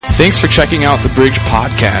Thanks for checking out the Bridge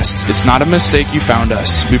Podcast. It's not a mistake you found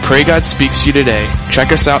us. We pray God speaks to you today.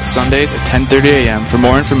 Check us out Sundays at 10:30 a.m. For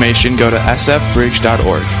more information, go to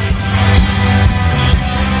sfbridge.org.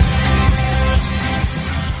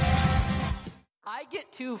 I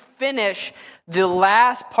get to finish the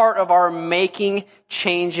last part of our Making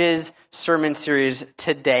Changes sermon series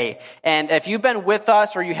today. And if you've been with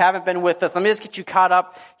us or you haven't been with us, let me just get you caught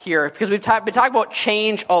up here, because we've been talking about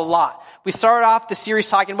change a lot. We started off the series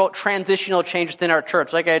talking about transitional change within our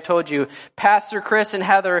church. Like I told you, Pastor Chris and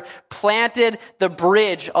Heather planted the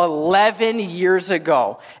Bridge 11 years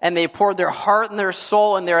ago, and they poured their heart and their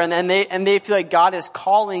soul in there, and they feel like God is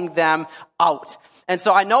calling them out. And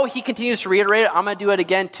so I know he continues to reiterate it. I'm going to do it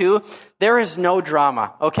again too. There is no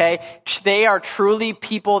drama, okay? They are truly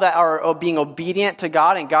people that are being obedient to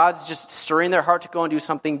God, and God's just stirring their heart to go and do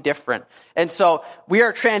something different. And so we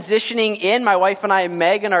are transitioning in, my wife and I,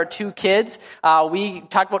 Meg, and our two kids. We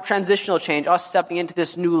talked about transitional change, us stepping into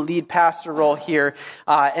this new lead pastor role here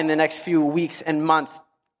in the next few weeks and months.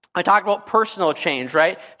 I talked about personal change,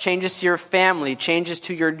 right? Changes to your family, changes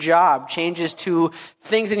to your job, changes to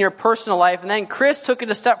things in your personal life. And then Chris took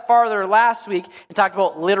it a step farther last week and talked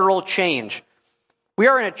about literal change. We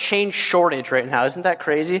are in a change shortage right now. Isn't that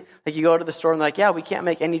crazy? Like you go to the store and they're like, yeah, we can't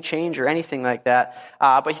make any change or anything like that.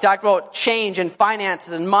 But he talked about change and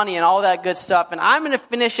finances and money and all that good stuff. And I'm going to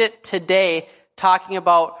finish it today talking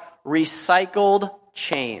about recycled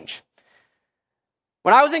change.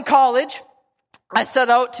 When I was in college, I set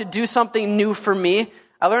out to do something new for me.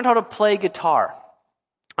 I learned how to play guitar.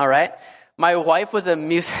 All right? My wife was a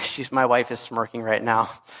my wife is smirking right now.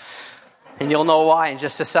 And you'll know why in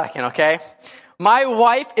just a second, okay? My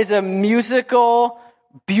wife is a musical,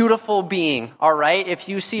 beautiful being, all right? If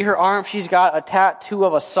you see her arm, she's got a tattoo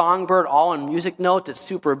of a songbird all in music notes. It's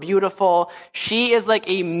super beautiful. She is like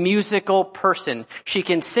a musical person. She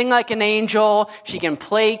can sing like an angel. She can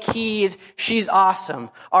play keys. She's awesome,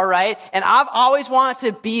 all right? And I've always wanted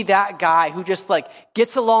to be that guy who just like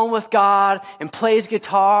gets alone with God and plays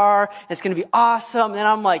guitar. And it's going to be awesome. And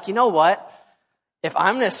I'm like, you know what? If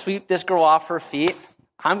I'm going to sweep this girl off her feet,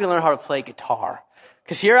 I'm going to learn how to play guitar.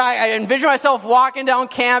 Because here I envision myself walking down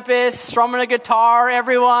campus, strumming a guitar.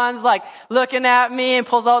 Everyone's like looking at me and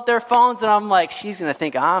pulls out their phones. And I'm like, she's going to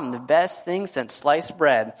think I'm the best thing since sliced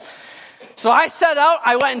bread. So I set out.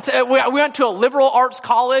 We went to a liberal arts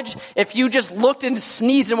college. If you just looked and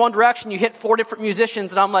sneezed in one direction, you hit 4 different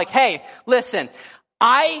musicians. And I'm like, hey, listen,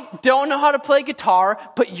 I don't know how to play guitar,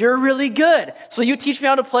 but you're really good. So you teach me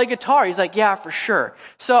how to play guitar. He's like, yeah, for sure.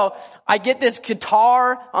 So I get this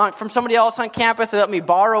guitar from somebody else on campus. They let me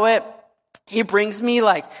borrow it. He brings me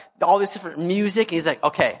like all this different music. He's like,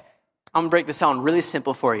 okay, I'm going to break this down really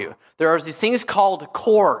simple for you. There are these things called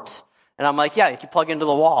chords. And I'm like, yeah, you can plug into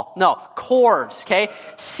the wall. No, chords, okay?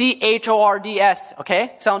 C-H-O-R-D-S,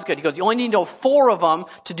 okay? Sounds good. He goes, you only need to know 4 of them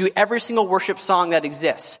to do every single worship song that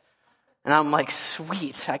exists. And I'm like,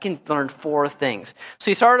 sweet, I can learn 4 things.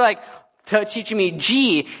 So he started like teaching me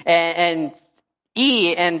G and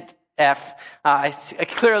E and F.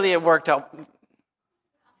 Clearly it worked out.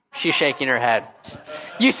 She's shaking her head.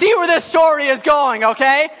 You see where this story is going,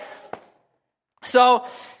 okay? So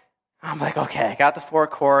I'm like, okay, I got the 4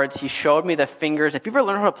 chords. He showed me the fingers. If you ever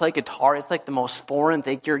learn how to play guitar, it's like the most foreign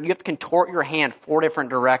thing. You have to contort your hand 4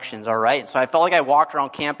 different directions, all right? So I felt like I walked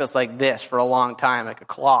around campus like this for a long time, like a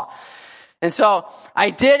claw. And so I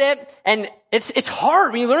did it, and it's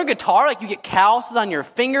hard. When you learn guitar, like you get calluses on your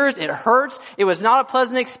fingers, it hurts. It was not a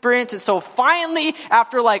pleasant experience. And so finally,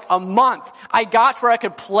 after like a month, I got to where I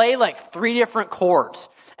could play like 3 different chords.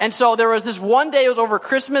 And so there was this one day, it was over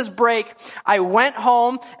Christmas break. I went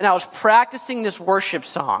home and I was practicing this worship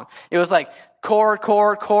song. It was like chord,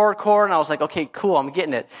 chord, chord, chord. And I was like, okay, cool, I'm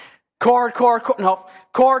getting it. Chord, chord, chord, nope.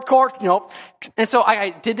 Chord, chord, nope. And so I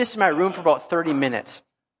did this in my room for about 30 minutes.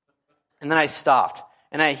 And then I stopped,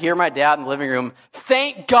 and I hear my dad in the living room,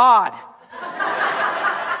 thank God.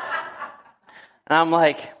 And I'm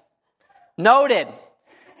like, noted.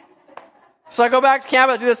 So I go back to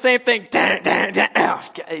campus, do the same thing.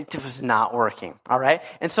 It was not working, all right?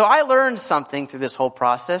 And so I learned something through this whole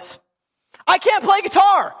process. I can't play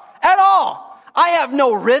guitar at all. I have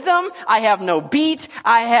no rhythm. I have no beat.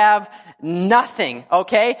 I have nothing,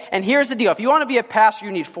 okay? And here's the deal. If you want to be a pastor,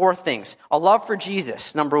 you need 4 things. A love for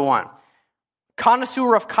Jesus, number 1.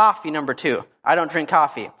 Connoisseur of coffee, number 2. I don't drink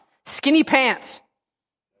coffee. Skinny pants.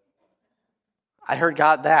 I heard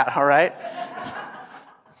God that, all right?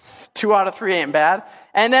 2 out of 3 ain't bad.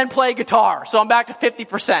 And then play guitar. So I'm back to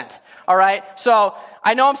 50%, all right? So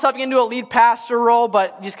I know I'm stepping into a lead pastor role,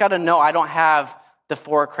 but you just got to know I don't have the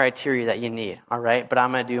 4 criteria that you need, all right? But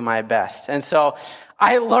I'm going to do my best. And so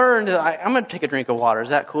I learned, I'm going to take a drink of water. Is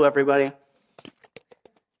that cool, everybody?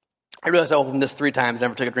 I realized I opened this 3 times,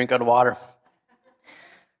 never took a drink of water.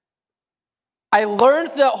 I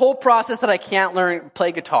learned the whole process that I can't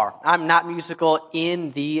play guitar. I'm not musical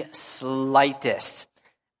in the slightest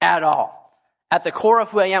at all. At the core of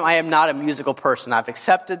who I am not a musical person. I've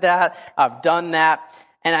accepted that. I've done that.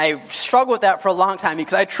 And I struggled with that for a long time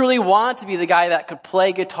because I truly wanted to be the guy that could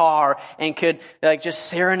play guitar and could just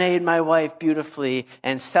serenade my wife beautifully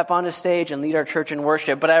and step on a stage and lead our church in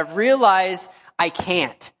worship. But I've realized I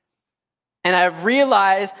can't. And I've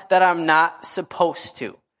realized that I'm not supposed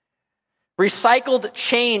to. Recycled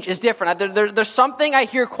change is different. There's something I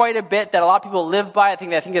hear quite a bit that a lot of people live by. I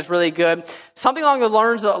think is really good. Something along the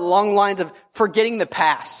lines of forgetting the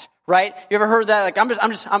past, right? You ever heard that? Like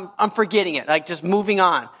I'm forgetting it. Like just moving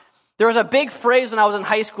on. There was a big phrase when I was in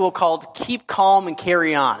high school called "keep calm and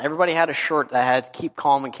carry on." Everybody had a shirt that had "keep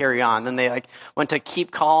calm and carry on." Then they went to "keep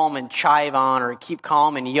calm and chive on" or "keep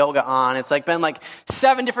calm and yoga on." It's been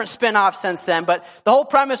 7 different spin-offs since then. But the whole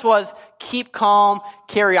premise was keep calm,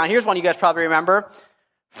 carry on. Here's one you guys probably remember: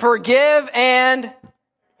 forgive and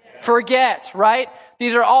forget. Right?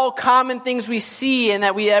 These are all common things we see and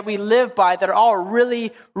that we live by that are all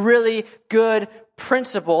really, really good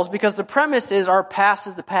principles, because the premise is our past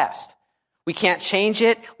is the past. We can't change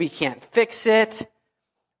it. We can't fix it.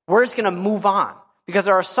 We're just going to move on, because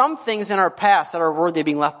there are some things in our past that are worthy of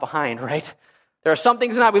being left behind, right? There are some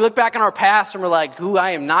things we look back on our past and we're like, ooh,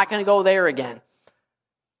 I am not going to go there again.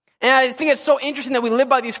 And I think it's so interesting that we live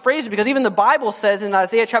by these phrases, because even the Bible says in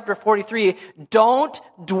Isaiah chapter 43, don't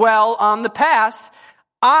dwell on the past.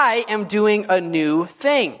 I am doing a new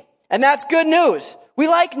thing. And that's good news. We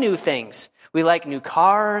like new things. We like new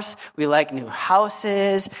cars. We like new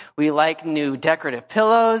houses. We like new decorative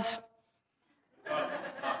pillows.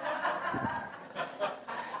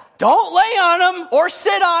 Don't lay on them or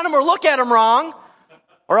sit on them or look at them wrong,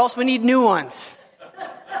 or else we need new ones.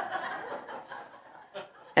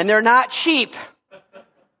 And they're not cheap.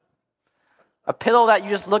 A pillow that you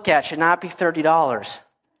just look at should not be $30.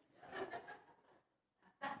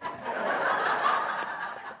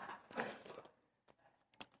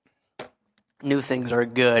 New things are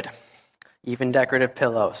good, even decorative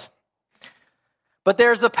pillows. But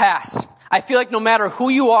there's the past. I feel like no matter who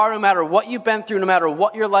you are, no matter what you've been through, no matter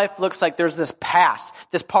what your life looks like, there's this past,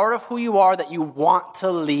 this part of who you are that you want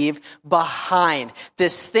to leave behind.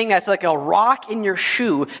 This thing that's like a rock in your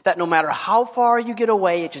shoe that no matter how far you get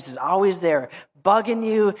away, it just is always there, bugging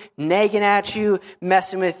you, nagging at you,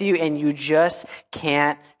 messing with you, and you just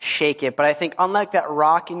can't shake it. But I think unlike that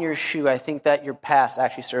rock in your shoe, I think that your past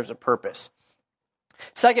actually serves a purpose.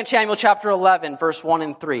 2 Samuel chapter 11, verse 1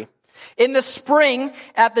 and 3. In the spring,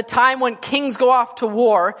 at the time when kings go off to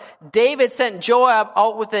war, David sent Joab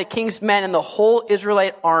out with the king's men and the whole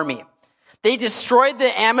Israelite army. They destroyed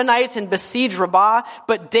the Ammonites and besieged Rabbah,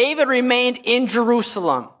 but David remained in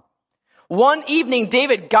Jerusalem. One evening,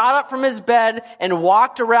 David got up from his bed and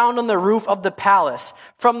walked around on the roof of the palace.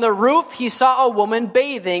 From the roof, he saw a woman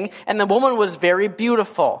bathing, and the woman was very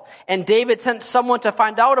beautiful. And David sent someone to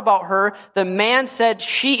find out about her. The man said,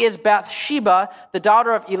 "She is Bathsheba, the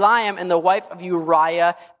daughter of Eliam and the wife of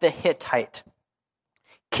Uriah the Hittite."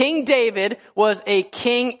 King David was a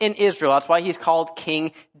king in Israel. That's why he's called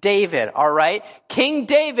King David, all right? King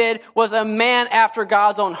David was a man after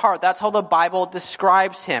God's own heart. That's how the Bible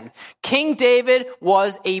describes him. King David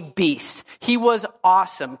was a beast. He was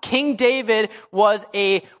awesome. King David was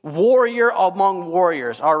a warrior among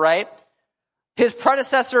warriors, all right? His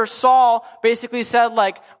predecessor Saul basically said,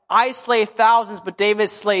 I slay thousands, but David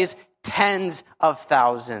slays tens of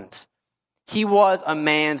thousands. He was a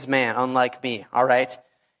man's man, unlike me, all right?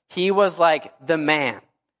 He was like the man.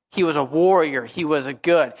 He was a warrior. He was a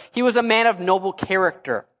good. He was a man of noble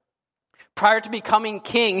character. Prior to becoming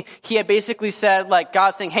king, he had basically said,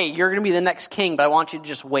 God saying, hey, you're going to be the next king, but I want you to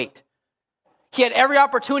just wait. He had every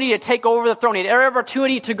opportunity to take over the throne. He had every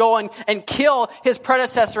opportunity to go and kill his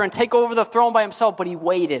predecessor and take over the throne by himself, but he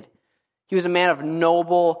waited. He was a man of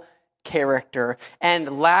noble character.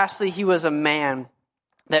 And lastly, he was a man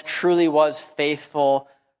that truly was faithful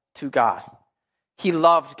to God. He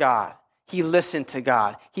loved God. He listened to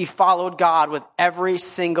God. He followed God with every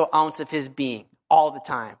single ounce of his being all the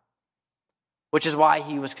time, which is why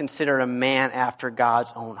he was considered a man after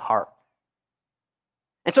God's own heart.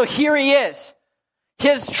 And so here he is.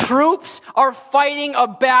 His troops are fighting a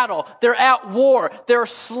battle. They're at war. They're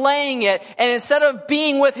slaying it. And instead of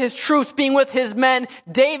being with his troops, being with his men,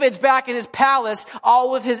 David's back in his palace,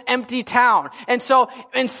 all with his empty town. And so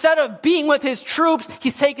instead of being with his troops,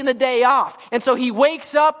 he's taking the day off. And so he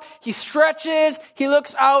wakes up, he stretches, he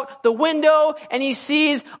looks out the window, and he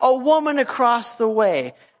sees a woman across the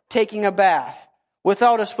way taking a bath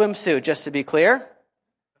without a swimsuit, just to be clear.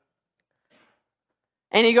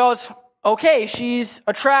 And he goes, okay, she's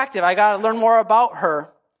attractive. I got to learn more about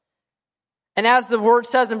her. And as the word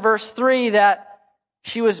says in verse 3, that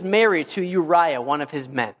she was married to Uriah, one of his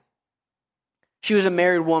men. She was a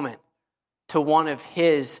married woman to one of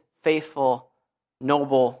his faithful,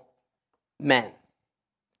 noble men.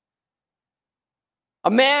 A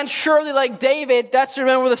man surely like David, that's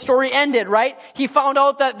remember where the story ended, right? He found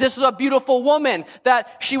out that this was a beautiful woman,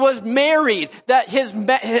 that she was married, that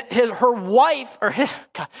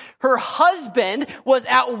her husband was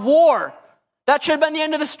at war. That should have been the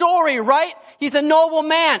end of the story, right? He's a noble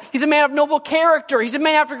man. He's a man of noble character. He's a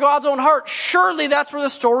man after God's own heart. Surely that's where the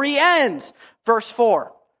story ends. Verse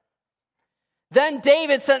 4. Then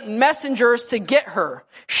David sent messengers to get her.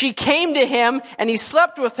 She came to him, and he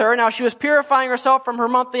slept with her. Now she was purifying herself from her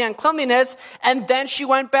monthly uncleanliness, and then she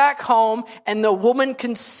went back home, and the woman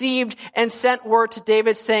conceived and sent word to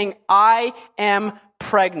David saying, I am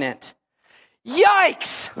pregnant.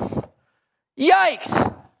 Yikes!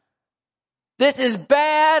 Yikes! This is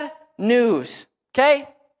bad news, okay?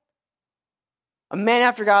 A man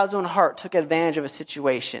after God's own heart took advantage of a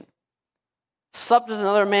situation. Slept with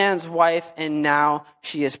another man's wife, and now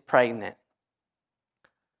she is pregnant.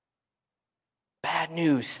 Bad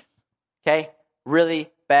news. Okay? Really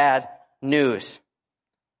bad news.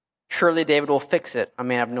 Surely David will fix it, a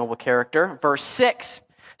man of noble character. Verse 6.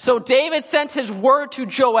 So David sent his word to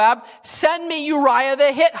Joab, send me Uriah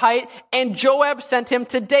the Hittite, and Joab sent him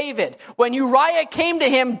to David. When Uriah came to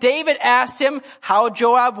him, David asked him how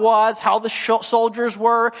Joab was, how the soldiers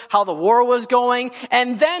were, how the war was going.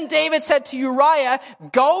 And then David said to Uriah,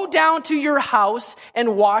 go down to your house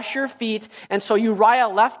and wash your feet. And so Uriah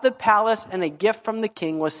left the palace, and a gift from the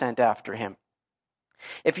king was sent after him.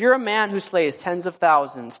 If you're a man who slays tens of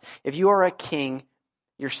thousands, if you are a king,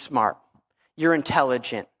 you're smart. You're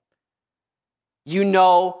intelligent. You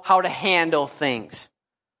know how to handle things.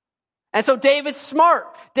 And so David's smart.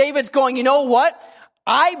 David's going, you know what?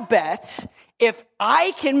 I bet if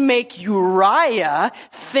I can make Uriah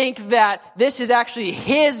think that this is actually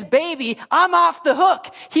his baby, I'm off the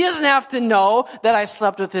hook. He doesn't have to know that I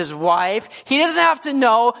slept with his wife. He doesn't have to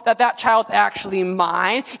know that that child's actually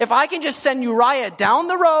mine. If I can just send Uriah down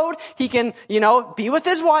the road, he can, be with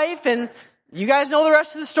his wife, and you guys know the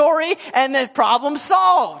rest of the story, and the problem's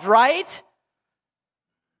solved, right?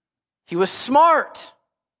 He was smart.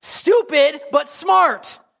 Stupid, but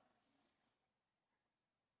smart.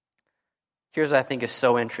 Here's what I think is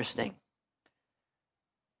so interesting.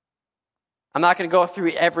 I'm not going to go through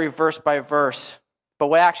every verse by verse, but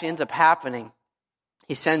what actually ends up happening,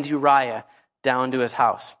 he sends Uriah down to his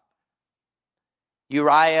house.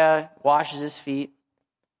 Uriah washes his feet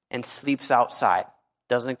and sleeps outside.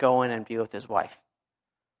 Doesn't go in and be with his wife.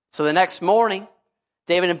 So the next morning,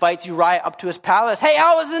 David invites Uriah up to his palace. Hey,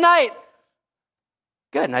 how was the night?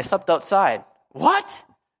 Good, and I slept outside. What?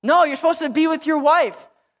 No, you're supposed to be with your wife.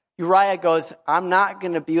 Uriah goes, I'm not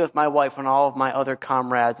going to be with my wife when all of my other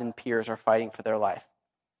comrades and peers are fighting for their life.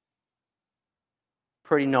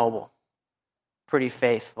 Pretty noble. Pretty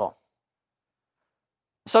faithful.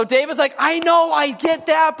 So David's like, I know, I get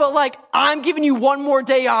that, but I'm giving you one more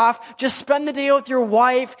day off. Just spend the day with your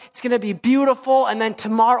wife. It's going to be beautiful. And then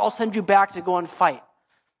tomorrow I'll send you back to go and fight.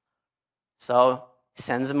 So he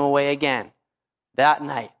sends him away again. That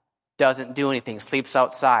night, doesn't do anything, sleeps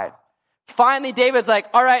outside. Finally, David's like,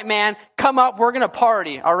 all right, man, come up, we're going to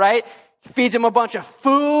party, all right? He feeds him a bunch of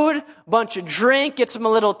food, a bunch of drink, gets him a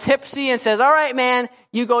little tipsy, and says, all right, man,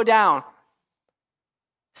 you go down.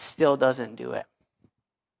 Still doesn't do it.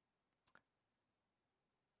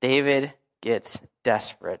 David gets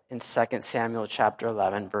desperate in 2 Samuel chapter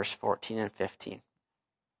 11, verse 14 and 15.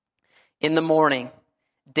 In the morning,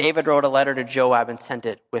 David wrote a letter to Joab and sent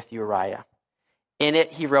it with Uriah. In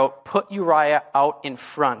it, he wrote, put Uriah out in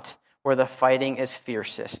front where the fighting is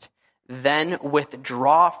fiercest. Then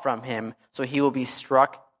withdraw from him so he will be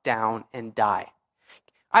struck down and die.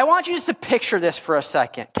 I want you just to picture this for a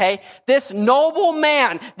second, okay? This noble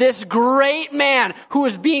man, this great man who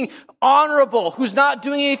is being honorable, who's not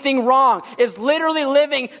doing anything wrong, is literally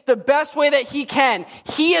living the best way that he can.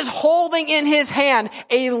 He is holding in his hand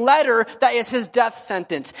a letter that is his death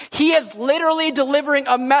sentence. He is literally delivering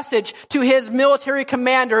a message to his military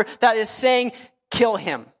commander that is saying, kill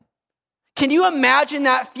him. Can you imagine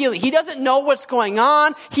that feeling? He doesn't know what's going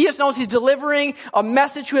on. He just knows he's delivering a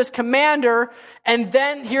message to his commander. And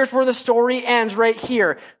then here's where the story ends right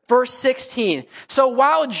here. Verse 16. So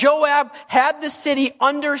while Joab had the city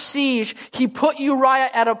under siege, he put Uriah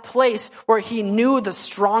at a place where he knew the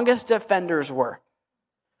strongest defenders were.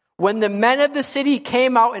 When the men of the city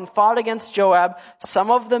came out and fought against Joab,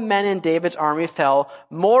 some of the men in David's army fell.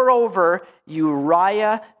 Moreover,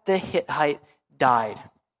 Uriah the Hittite died.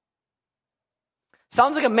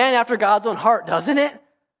 Sounds like a man after God's own heart, doesn't it?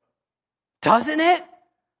 Doesn't it?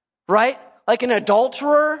 Right? Like an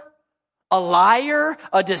adulterer, a liar,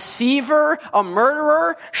 a deceiver, a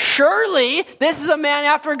murderer. Surely this is a man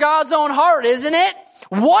after God's own heart, isn't it?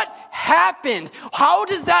 What happened? How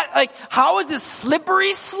is this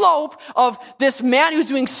slippery slope of this man who's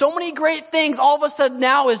doing so many great things all of a sudden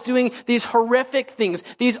now is doing these horrific things,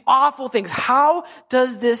 these awful things? How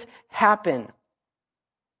does this happen?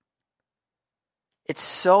 It's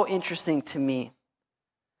so interesting to me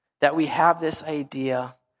that we have this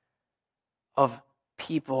idea of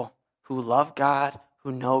people who love God,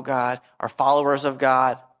 who know God, are followers of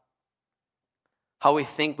God, how we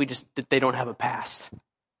think that they don't have a past.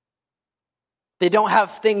 They don't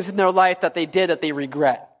have things in their life that they did that they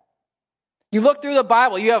regret. You look through the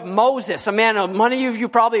Bible, you have Moses, a man many of you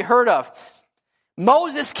probably heard of.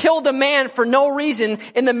 Moses killed a man for no reason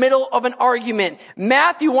in the middle of an argument.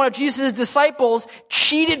 Matthew, one of Jesus' disciples,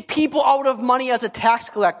 cheated people out of money as a tax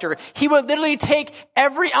collector. He would literally take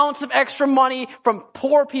every ounce of extra money from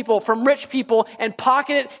poor people, from rich people, and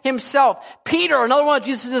pocket it himself. Peter, another one of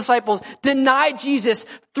Jesus' disciples, denied Jesus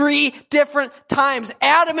 3 different times.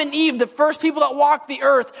 Adam and Eve, the first people that walked the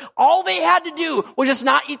earth, all they had to do was just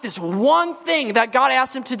not eat this one thing that God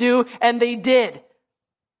asked them to do, and they did.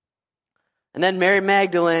 And then Mary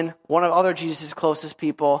Magdalene, one of other Jesus' closest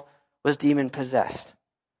people, was demon-possessed.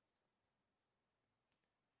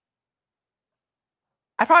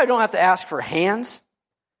 I probably don't have to ask for hands,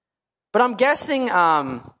 but I'm guessing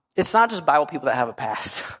it's not just Bible people that have a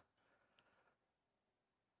past.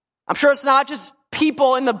 I'm sure it's not just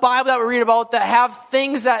people in the Bible that we read about that have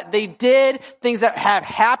things that they did, things that have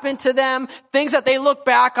happened to them, things that they look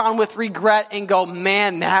back on with regret and go,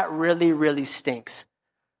 man, that really, really stinks.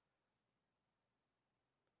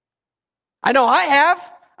 I know I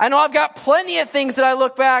have. I know I've got plenty of things that I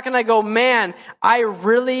look back and I go, man, I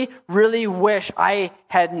really, really wish I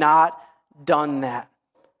had not done that.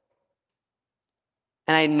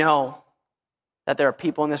 And I know that there are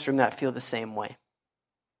people in this room that feel the same way.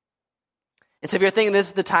 And so if you're thinking this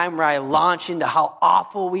is the time where I launch into how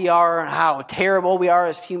awful we are and how terrible we are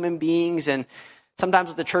as human beings, and sometimes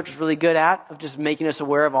what the church is really good at, of just making us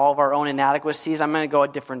aware of all of our own inadequacies, I'm going to go a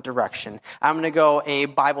different direction. I'm going to go a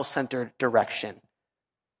Bible-centered direction.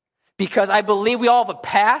 Because I believe we all have a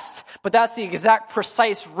past, but that's the exact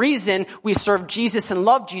precise reason we serve Jesus and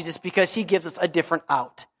love Jesus, because he gives us a different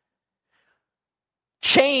out.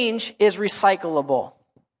 Change is recyclable.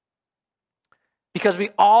 Because we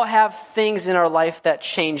all have things in our life that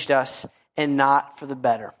changed us and not for the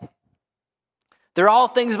better. There are all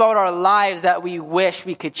things about our lives that we wish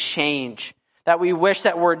we could change, that we wish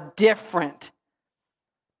that were different.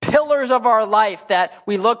 Pillars of our life that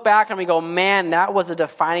we look back and we go, man, that was a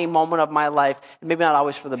defining moment of my life, and maybe not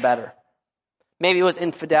always for the better. Maybe it was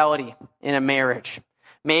infidelity in a marriage.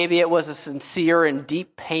 Maybe it was a sincere and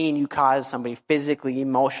deep pain you caused somebody physically,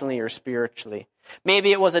 emotionally, or spiritually.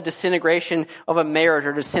 Maybe it was a disintegration of a marriage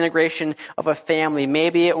or disintegration of a family.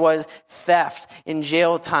 Maybe it was theft in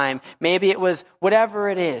jail time. Maybe it was whatever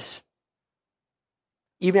it is.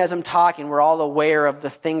 Even as I'm talking, we're all aware of the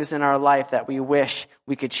things in our life that we wish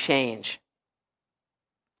we could change.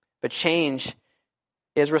 But change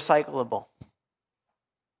is recyclable.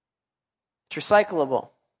 It's recyclable.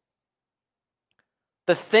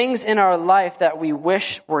 The things in our life that we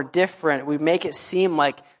wish were different, we make it seem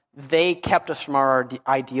like they kept us from our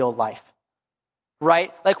ideal life,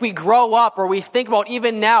 right? Like we grow up, or we think about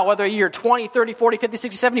even now, whether you're 20, 30, 40, 50,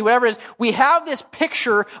 60, 70, whatever it is, we have this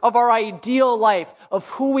picture of our ideal life, of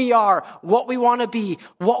who we are, what we want to be,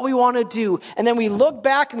 what we want to do. And then we look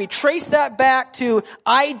back and we trace that back to,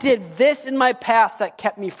 I did this in my past that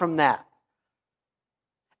kept me from that.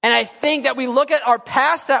 And I think that we look at our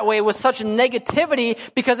past that way with such negativity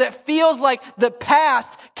because it feels like the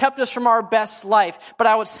past kept us from our best life. But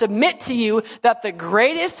I would submit to you that the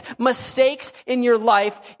greatest mistakes in your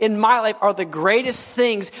life, in my life, are the greatest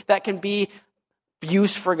things that can be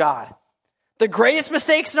used for God. The greatest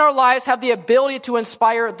mistakes in our lives have the ability to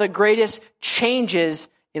inspire the greatest changes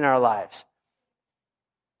in our lives.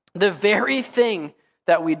 The very thing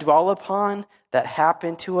that we dwell upon, that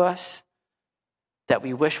happened to us, that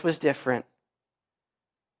we wish was different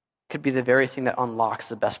could be the very thing that unlocks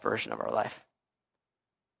the best version of our life.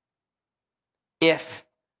 If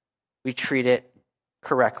we treat it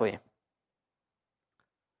correctly.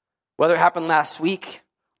 Whether it happened last week,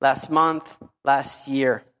 last month, last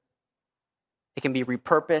year, it can be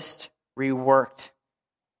repurposed, reworked,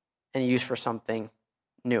 and used for something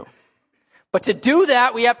new. But to do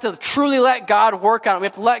that, we have to truly let God work on it. We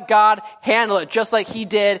have to let God handle it, just like he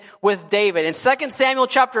did with David. In 2 Samuel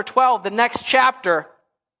chapter 12, the next chapter,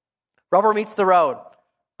 rubber meets the road.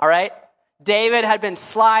 All right? David had been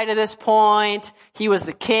sly to this point. He was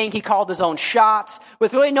the king. He called his own shots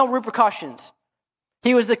with really no repercussions.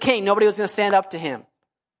 He was the king. Nobody was going to stand up to him.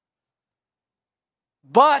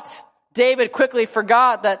 But David quickly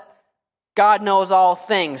forgot that God knows all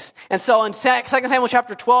things. And so in 2 Samuel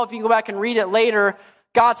chapter 12, if you can go back and read it later,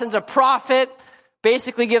 God sends a prophet,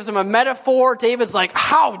 basically gives him a metaphor. David's like,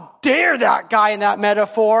 how dare that guy in that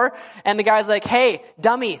metaphor? And the guy's like, hey,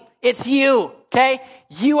 dummy, it's you, okay?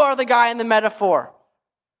 You are the guy in the metaphor.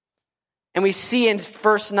 And we see in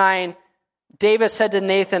verse 9, David said to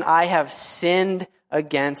Nathan, I have sinned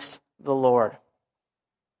against the Lord.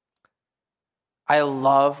 I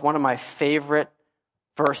love, one of my favorite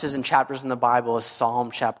verses and chapters in the Bible is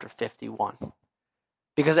Psalm chapter 51.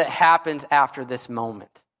 Because it happens after this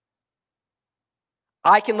moment.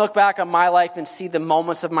 I can look back on my life and see the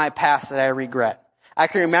moments of my past that I regret. I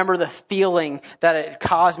can remember the feeling that it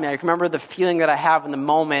caused me. I can remember the feeling that I have in the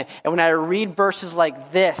moment. And when I read verses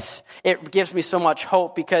like this, it gives me so much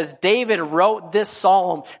hope because David wrote this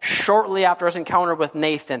psalm shortly after his encounter with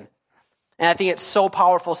Nathan. And I think it's so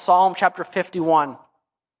powerful. Psalm chapter 51.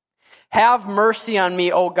 Have mercy on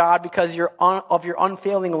me, O God, because of your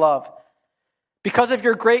unfailing love. Because of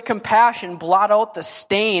your great compassion, blot out the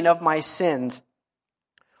stain of my sins.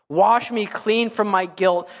 Wash me clean from my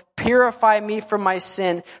guilt. Purify me from my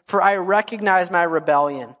sin, for I recognize my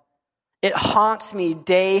rebellion. It haunts me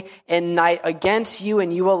day and night. Against you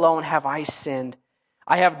and you alone have I sinned.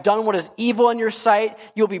 I have done what is evil in your sight.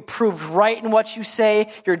 You'll be proved right in what you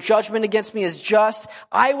say. Your judgment against me is just.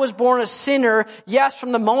 I was born a sinner, yes,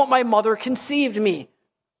 from the moment my mother conceived me.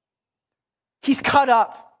 He's cut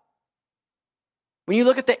up. When you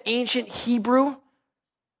look at the ancient Hebrew,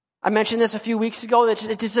 I mentioned this a few weeks ago, that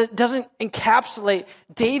it doesn't encapsulate.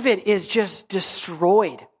 David is just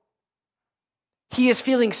destroyed. He is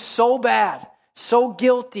feeling so bad, so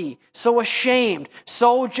guilty, so ashamed,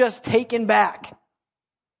 so just taken back.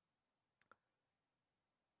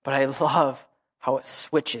 But I love how it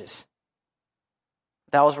switches.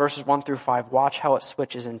 That was verses 1 through 5. Watch how it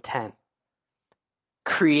switches in 10.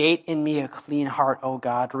 Create in me a clean heart, O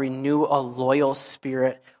God. Renew a loyal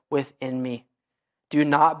spirit within me. Do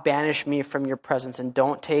not banish me from your presence and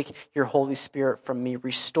don't take your Holy Spirit from me.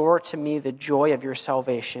 Restore to me the joy of your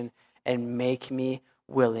salvation and make me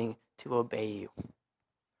willing to obey you.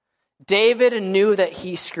 David knew that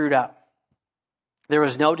he screwed up. There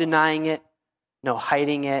was no denying it, no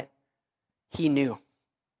hiding it. He knew.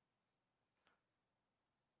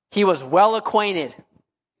 He was well acquainted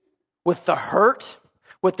with the hurt,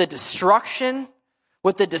 with the destruction,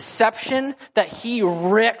 with the deception that he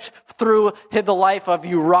ripped through the life of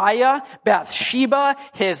Uriah, Bathsheba,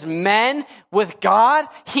 his men, with God.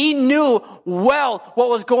 He knew well what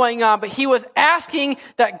was going on, but he was asking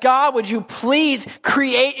that God, would you please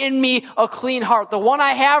create in me a clean heart? The one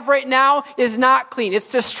I have right now is not clean.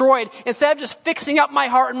 It's destroyed. Instead of just fixing up my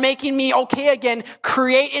heart and making me okay again,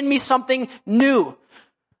 create in me something new.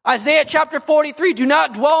 Isaiah chapter 43, do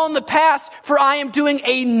not dwell on the past, for I am doing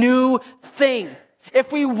a new thing.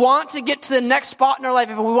 If we want to get to the next spot in our life,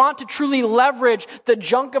 if we want to truly leverage the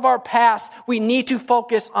junk of our past, we need to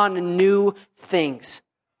focus on new things.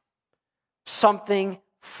 Something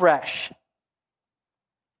fresh.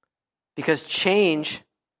 Because change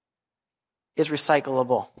is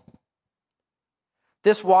recyclable.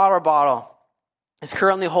 This water bottle is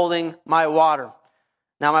currently holding my water.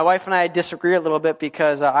 Now, my wife and I disagree a little bit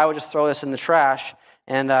because I would just throw this in the trash,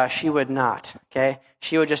 and she would not, okay?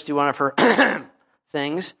 She would just do one of her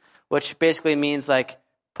things, which basically means like,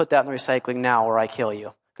 put that in the recycling now or I kill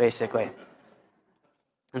you, basically.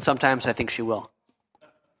 And sometimes I think she will.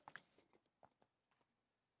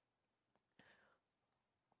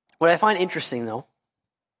 What I find interesting, though,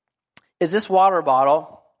 is this water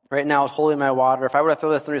bottle right now is holding my water. If I were to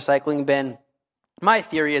throw this in the recycling bin, my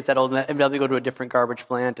theory is that it'll inevitably go to a different garbage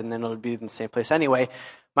plant and then it'll be in the same place anyway.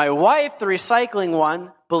 My wife, the recycling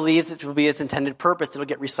one, believes it will be its intended purpose. It'll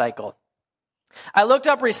get recycled. I looked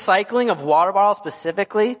up recycling of water bottles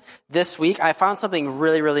specifically this week. I found something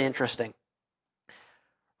really, really interesting.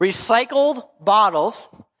 Recycled bottles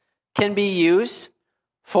can be used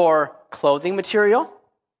for clothing material.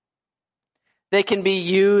 They can be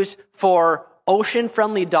used for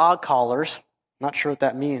ocean-friendly dog collars. Not sure what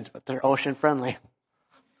that means, but they're ocean-friendly.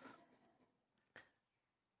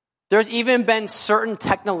 There's even been certain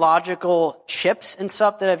technological chips and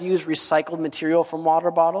stuff that have used recycled material from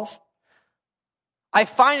water bottles. I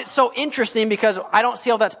find it so interesting because I don't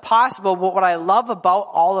see how that's possible, but what I love about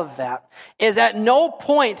all of that is at no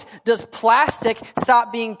point does plastic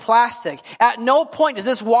stop being plastic. At no point does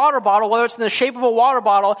this water bottle, whether it's in the shape of a water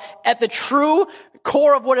bottle, at the true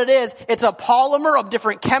core of what it is, it's a polymer of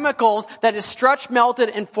different chemicals that is stretched, melted,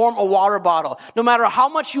 and form a water bottle. No matter how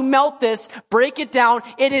much you melt this, break it down,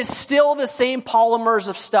 it is still the same polymers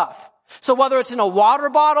of stuff. So whether it's in a water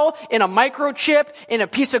bottle, in a microchip, in a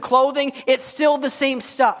piece of clothing, it's still the same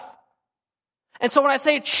stuff. And so when I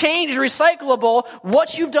say change is recyclable,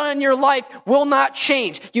 what you've done in your life will not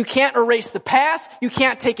change. You can't erase the past. You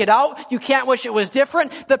can't take it out. You can't wish it was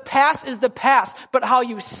different. The past is the past, but how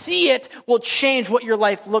you see it will change what your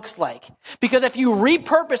life looks like. Because if you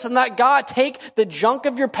repurpose and let God take the junk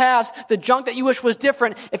of your past, the junk that you wish was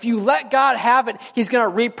different, if you let God have it, He's going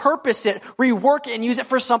to repurpose it, rework it, and use it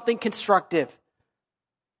for something constructive.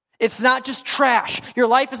 It's not just trash. Your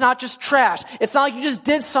life is not just trash. It's not like you just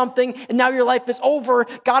did something and now your life is over.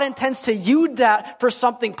 God intends to use that for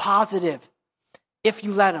something positive. If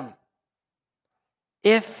you let Him.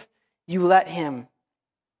 If you let Him.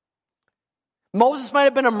 Moses might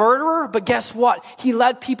have been a murderer, but guess what? He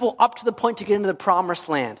led people up to the point to get into the promised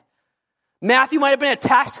land. Matthew might have been a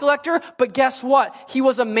tax collector, but guess what? He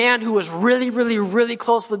was a man who was really, really, really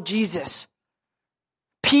close with Jesus.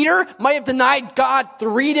 Peter might have denied God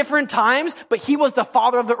 3 different times, but he was the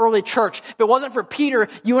father of the early church. If it wasn't for Peter,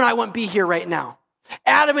 you and I wouldn't be here right now.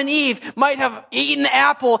 Adam and Eve might have eaten the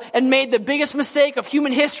apple and made the biggest mistake of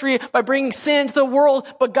human history by bringing sin into the world,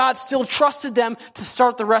 but God still trusted them to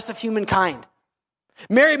start the rest of humankind.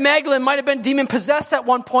 Mary Magdalene might have been demon-possessed at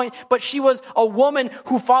one point, but she was a woman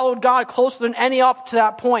who followed God closer than any up to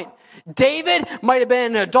that point. David might have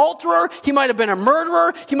been an adulterer, he might have been a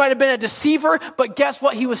murderer, he might have been a deceiver, but guess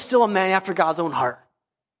what? He was still a man after God's own heart.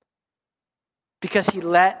 Because he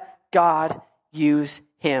let God use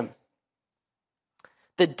him.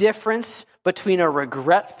 The difference between a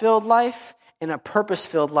regret-filled life and a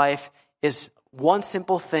purpose-filled life is one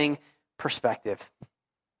simple thing: perspective.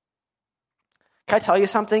 Can I tell you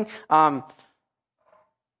something? I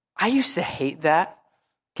used to hate that,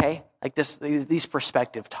 okay? Like these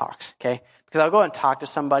perspective talks, okay? Because I'll go and talk to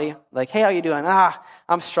somebody, like, hey, how you doing?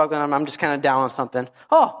 I'm struggling. I'm just kind of down on something.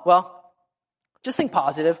 Oh, well, just think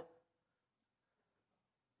positive.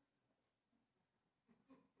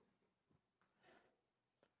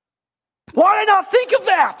 Why did I not think of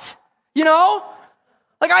that? You know?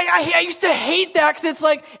 Like, I used to hate that because it's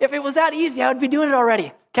like, if it was that easy, I would be doing it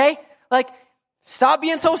already, okay? Like, stop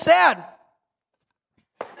being so sad.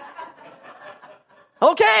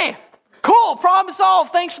 Okay, cool, problem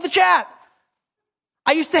solved, thanks for the chat.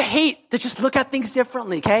 I used to hate to just look at things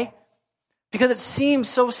differently, okay? Because it seems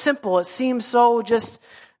so simple, it seems so just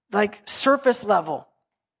like surface level.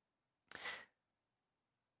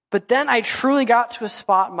 But then I truly got to a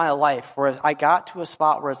spot in my life where I got to a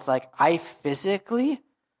spot where it's like, I physically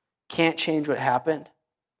can't change what happened.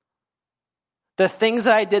 The things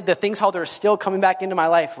that I did, the things how they're still coming back into my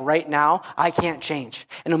life right now, I can't change.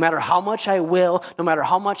 And no matter how much I will, no matter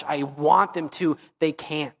how much I want them to, they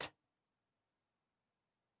can't.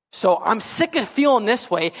 So I'm sick of feeling this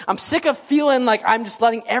way. I'm sick of feeling like I'm just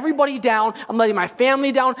letting everybody down. I'm letting my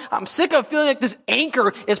family down. I'm sick of feeling like this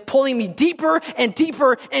anchor is pulling me deeper and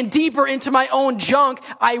deeper and deeper into my own junk.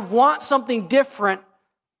 I want something different.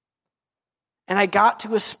 And I got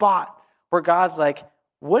to a spot where God's like,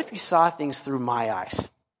 what if you saw things through my eyes?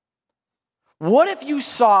 What if you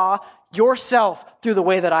saw yourself through the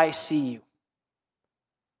way that I see you?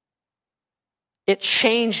 It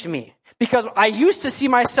changed me. Because I used to see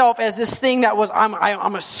myself as this thing that was, I'm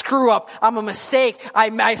a screw up, I'm a mistake,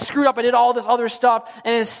 I screwed up, I did all this other stuff.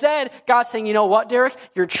 And instead, God's saying, you know what, Derek?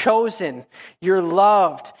 You're chosen, you're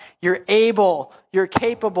loved, you're able, you're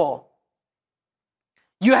capable.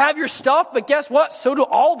 You have your stuff, but guess what? So do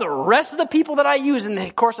all the rest of the people that I use in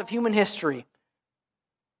the course of human history.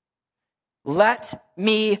 Let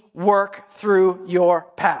me work through your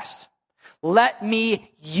past. Let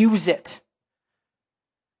me use it.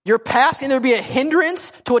 Your past can either be a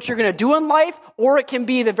hindrance to what you're going to do in life, or it can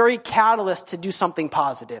be the very catalyst to do something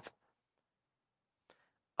positive.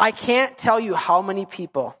 I can't tell you how many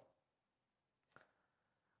people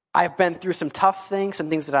I've been through some tough things, some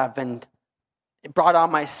things that I've been brought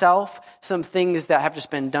on myself, some things that have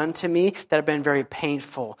just been done to me that have been very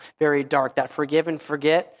painful, very dark. That forgive and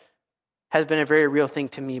forget has been a very real thing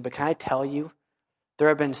to me. But can I tell you, there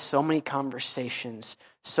have been so many conversations,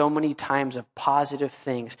 so many times of positive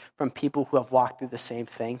things from people who have walked through the same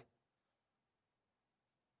thing.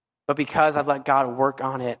 But because I've let God work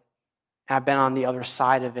on it, and I've been on the other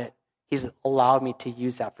side of it, He's allowed me to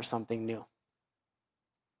use that for something new.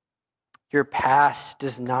 Your past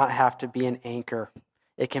does not have to be an anchor.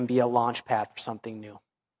 It can be a launch pad for something new.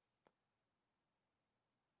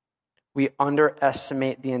 We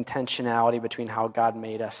underestimate the intentionality between how God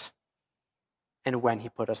made us and when He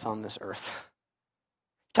put us on this earth.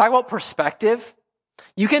 Talk about perspective.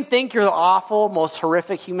 You can think you're the awful, most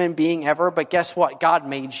horrific human being ever, but guess what? God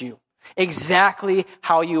made you exactly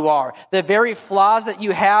how you are. The very flaws that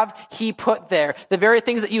you have, He put there. The very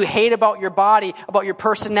things that you hate about your body, about your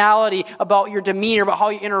personality, about your demeanor, about how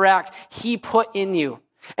you interact, He put in you.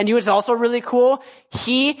 And you know what's also really cool?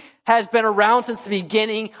 He has been around since the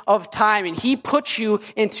beginning of time, and He put you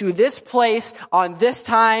into this place on this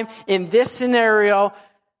time in this scenario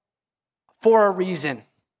for a reason.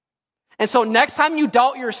 And so next time you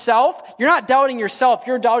doubt yourself, you're not doubting yourself,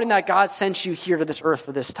 you're doubting that God sent you here to this earth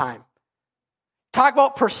for this time. Talk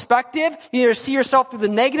about perspective. You either see yourself through the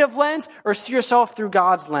negative lens or see yourself through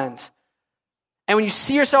God's lens. And when you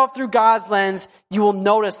see yourself through God's lens, you will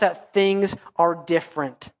notice that things are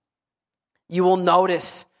different. You will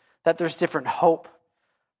notice that there's different hope,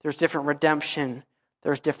 there's different redemption,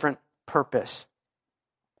 there's different purpose.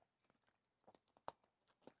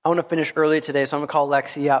 I want to finish early today, so I'm going to call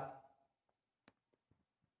Lexi up.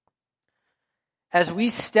 As we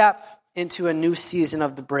step into a new season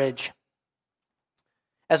of the bridge,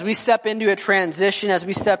 as we step into a transition, as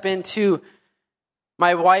we step into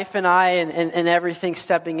my wife and I and everything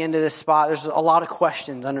stepping into this spot, there's a lot of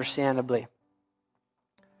questions, understandably.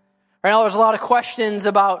 Right now, there's a lot of questions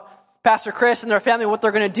about Pastor Chris and their family, what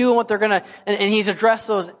they're going to do and what they're going to, and he's addressed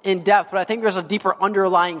those in depth. But I think there's a deeper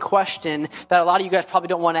underlying question that a lot of you guys probably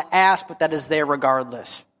don't want to ask, but that is there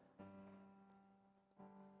regardless.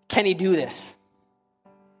 Can he do this?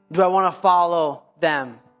 Do I want to follow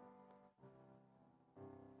them?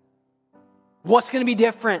 What's going to be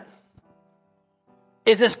different?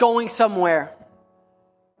 Is this going somewhere?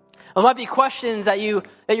 There might be questions that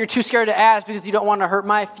you're too scared to ask because you don't want to hurt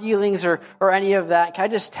my feelings or any of that. Can I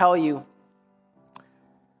just tell you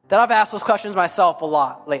that I've asked those questions myself a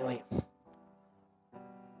lot lately.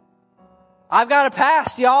 I've got a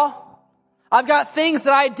past, y'all. I've got things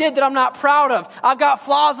that I did that I'm not proud of. I've got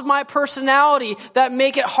flaws of my personality that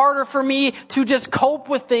make it harder for me to just cope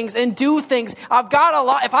with things and do things. I've got a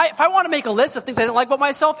lot. If I want to make a list of things I didn't like about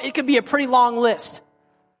myself, it could be a pretty long list.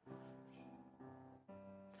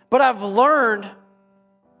 But I've learned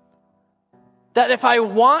that if I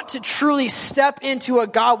want to truly step into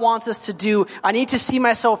what God wants us to do, I need to see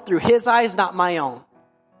myself through His eyes, not my own.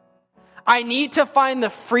 I need to find the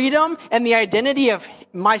freedom and the identity of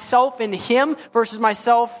myself in Him versus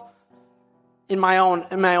myself in my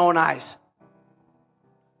own eyes.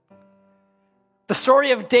 The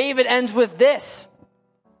story of David ends with this.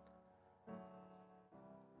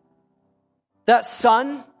 That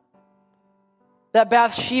son that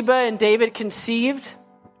Bathsheba and David conceived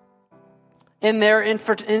in their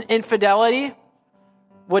infidelity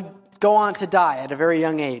would go on to die at a very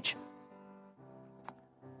young age.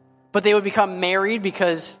 But they would become married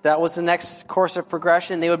because that was the next course of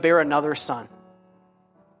progression. They would bear another son.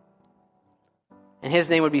 And his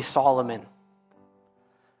name would be Solomon.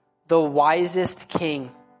 The wisest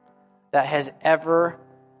king that has ever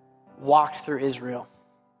walked through Israel.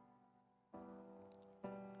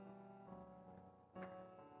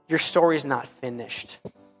 Your story's not finished.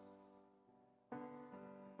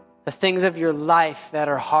 The things of your life that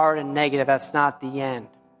are hard and negative, that's not the end.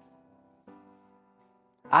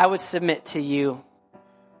 I would submit to you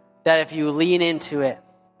that if you lean into it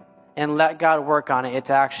and let God work on it, it's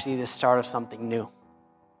actually the start of something new.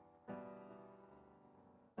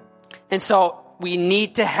 And so we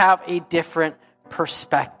need to have a different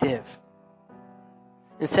perspective.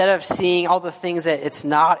 Instead of seeing all the things that it's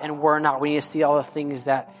not and we're not, we need to see all the things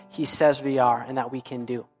that He says we are and that we can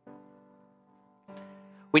do.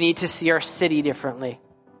 We need to see our city differently.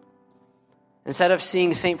 Instead of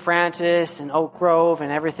seeing St. Francis and Oak Grove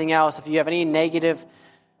and everything else, if you have any negative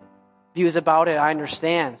views about it, I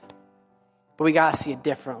understand. But we got to see it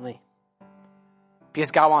differently.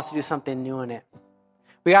 Because God wants to do something new in it.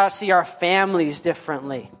 We got to see our families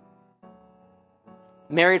differently.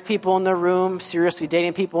 Married people in the room, seriously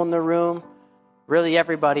dating people in the room, really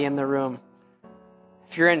everybody in the room.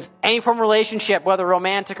 If you're in any form of relationship, whether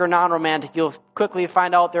romantic or non-romantic, you'll quickly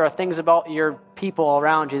find out there are things about your people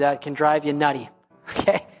around you that can drive you nutty.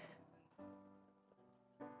 Okay?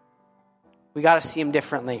 We got to see them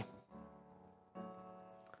differently.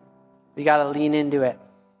 We got to lean into it.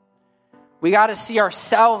 We got to see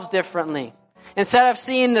ourselves differently. Instead of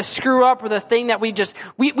seeing the screw up or the thing that we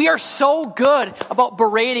are so good about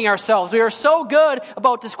berating ourselves. We are so good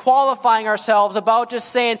about disqualifying ourselves, about just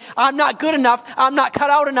saying, I'm not good enough, I'm not cut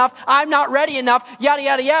out enough, I'm not ready enough, yada,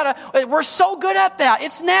 yada, yada. We're so good at that.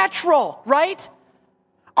 It's natural, right?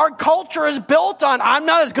 Our culture is built on, I'm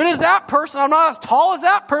not as good as that person, I'm not as tall as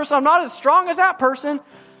that person, I'm not as strong as that person.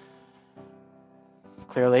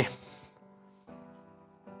 Clearly.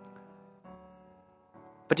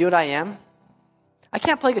 But do what I am. I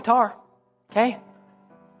can't play guitar, okay?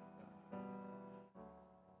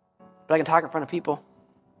 But I can talk in front of people.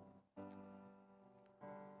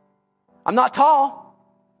 I'm not tall,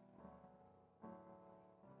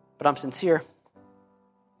 but I'm sincere.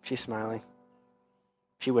 She's smiling.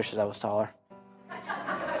 She wishes I was taller.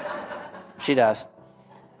 She does.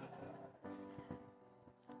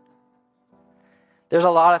 There's a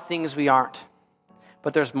lot of things we aren't,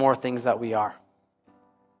 but there's more things that we are.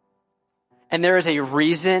 And there is a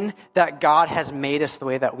reason that God has made us the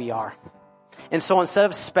way that we are. And so instead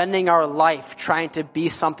of spending our life trying to be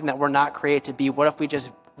something that we're not created to be, what if we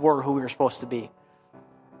just were who we were supposed to be?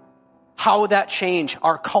 How would that change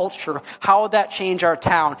our culture? How would that change our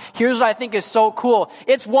town? Here's what I think is so cool.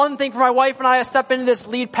 It's one thing for my wife and I to step into this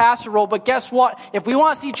lead pastor role, but guess what? If we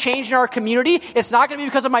want to see change in our community, it's not going to be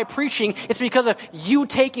because of my preaching. It's because of you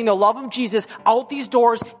taking the love of Jesus out these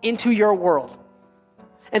doors into your world.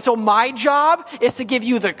 And so my job is to give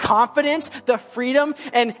you the confidence, the freedom,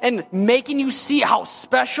 and making you see how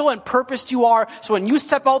special and purposed you are. So when you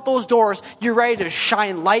step out those doors, you're ready to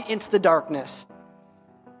shine light into the darkness.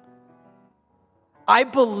 I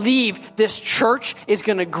believe this church is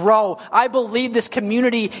going to grow. I believe this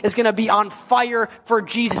community is going to be on fire for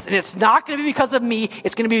Jesus. And it's not going to be because of me.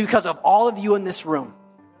 It's going to be because of all of you in this room.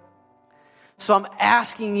 So I'm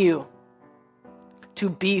asking you to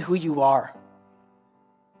be who you are.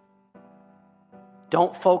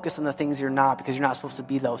 Don't focus on the things you're not, because you're not supposed to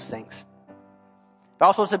be those things. If I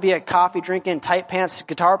was supposed to be a coffee drinking, tight pants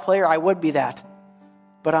guitar player, I would be that.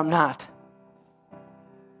 But I'm not.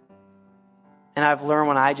 And I've learned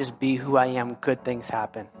when I just be who I am, good things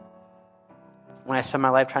happen. When I spend my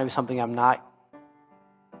life trying to be something I'm not,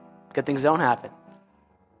 good things don't happen.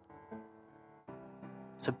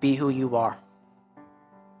 So be who you are.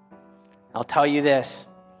 I'll tell you this.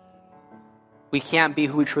 We can't be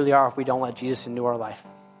who we truly are if we don't let Jesus into our life.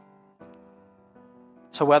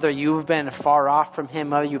 So whether you've been far off from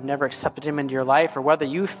him, whether you've never accepted him into your life, or whether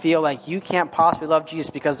you feel like you can't possibly love Jesus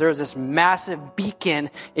because there's this massive beacon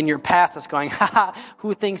in your past that's going,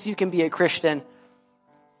 who thinks you can be a Christian?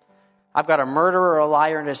 I've got a murderer, a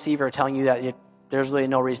liar, and a deceiver telling you that there's really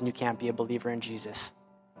no reason you can't be a believer in Jesus.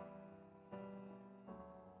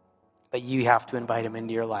 But you have to invite him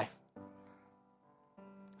into your life.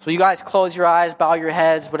 So you guys close your eyes, bow your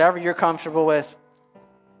heads, whatever you're comfortable with.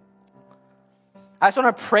 I just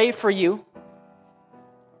want to pray for you.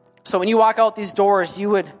 So when you walk out these doors, you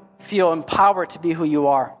would feel empowered to be who you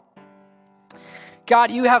are. God,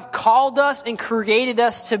 you have called us and created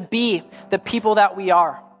us to be the people that we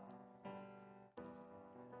are.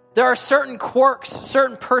 There are certain quirks,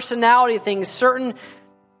 certain personality things, certain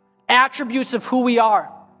attributes of who we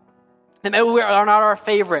are that maybe are not our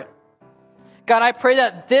favorite. God, I pray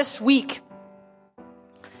that this week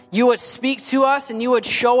you would speak to us and you would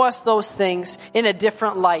show us those things in a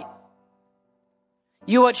different light.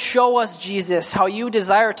 You would show us, Jesus, how you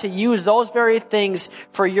desire to use those very things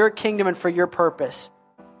for your kingdom and for your purpose.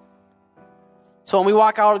 So when we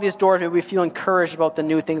walk out of these doors, may we feel encouraged about the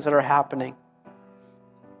new things that are happening.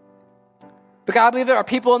 But God, I believe there are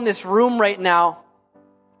people in this room right now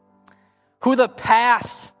who the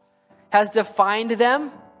past has defined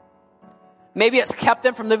them. Maybe it's kept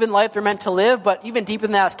them from living the life they're meant to live, but even deeper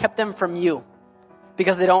than that, it's kept them from you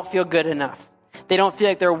because they don't feel good enough. They don't feel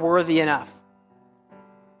like they're worthy enough.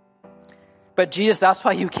 But Jesus, that's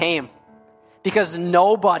why you came. Because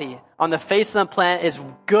nobody on the face of the planet is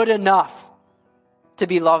good enough to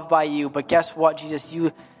be loved by you. But guess what, Jesus?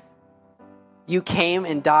 You came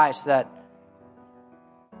and died so that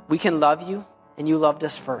we can love you, and you loved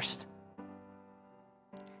us first.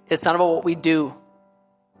 It's not about what we do.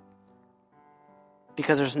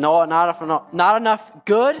 Because there's not enough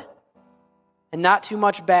good and not too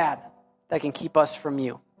much bad that can keep us from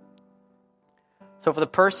you. So for the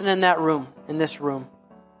person in this room,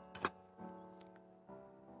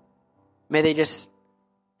 may they just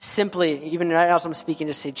simply, even right now as I'm speaking,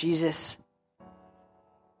 just say, Jesus,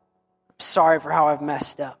 I'm sorry for how I've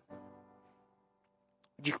messed up.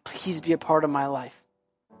 Would you please be a part of my life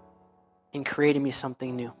in creating me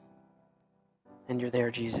something new? And you're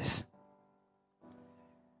there, Jesus.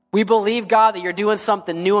 We believe, God, that you're doing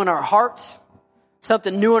something new in our hearts,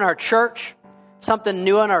 something new in our church, something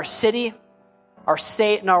new in our city, our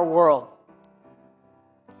state, and our world.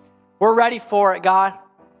 We're ready for it, God.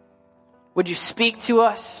 Would you speak to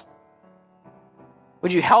us?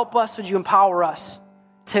 Would you help us? Would you empower us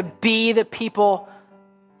to be the people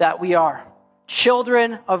that we are?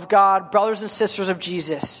 Children of God, brothers and sisters of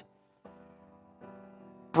Jesus,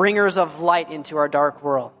 bringers of light into our dark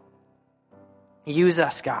world. Use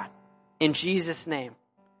us, God. In Jesus' name,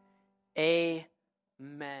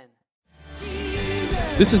 amen.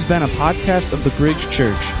 This has been a podcast of the Bridge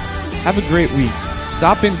Church. Have a great week.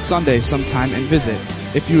 Stop in Sunday sometime and visit.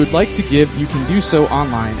 If you would like to give, you can do so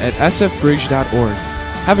online at sfbridge.org.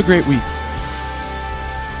 Have a great week.